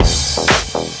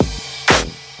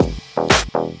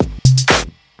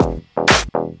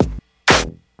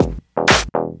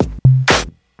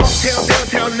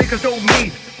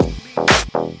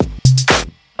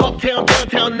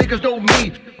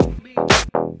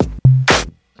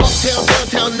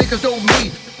downtown niggas know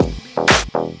me.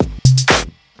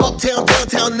 Uptown,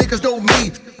 downtown niggas know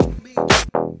me.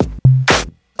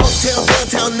 Uptown,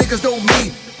 downtown niggas know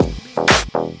me.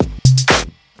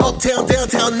 Uptown,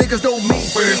 downtown niggas know me.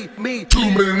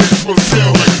 Too many niggas wanna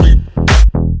sound like me.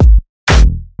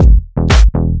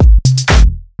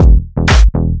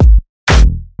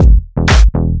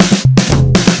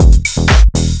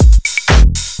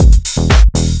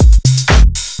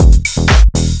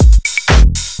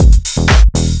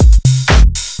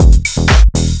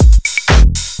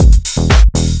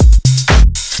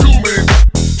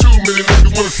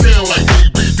 Sound like me,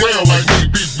 be down like me,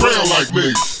 be brown like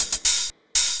me.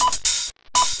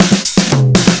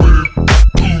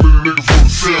 Too many niggas wanna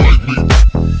sound like me.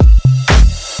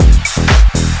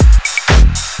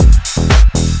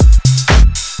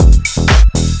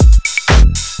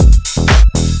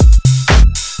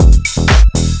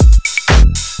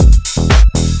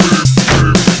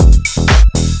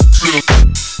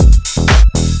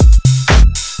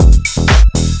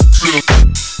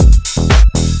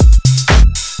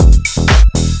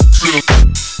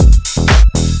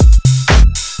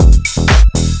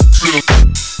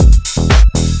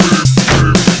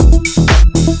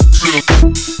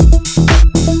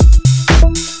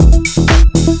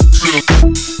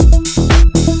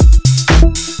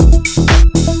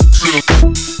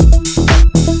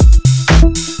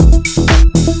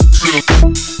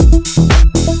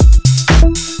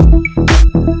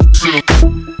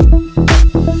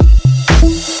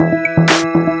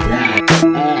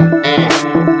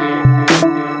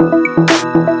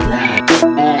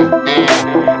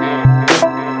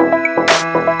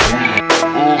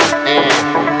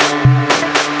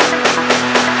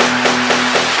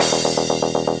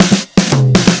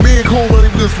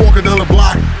 Just walking down the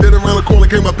block, then around the corner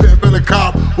came a pimp and a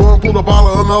cop. One pulled a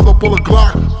bottle, another pulled a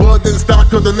Glock. Blood didn't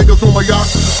stop cause the niggas on my yacht.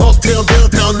 Uptown,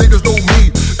 downtown niggas know me.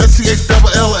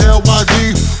 SCH-double-L-L-Y-D.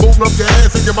 Open up your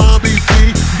ass and your mind be free.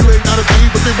 You ain't gotta be,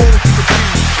 but they want you to be.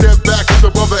 Step back, cause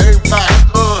the brother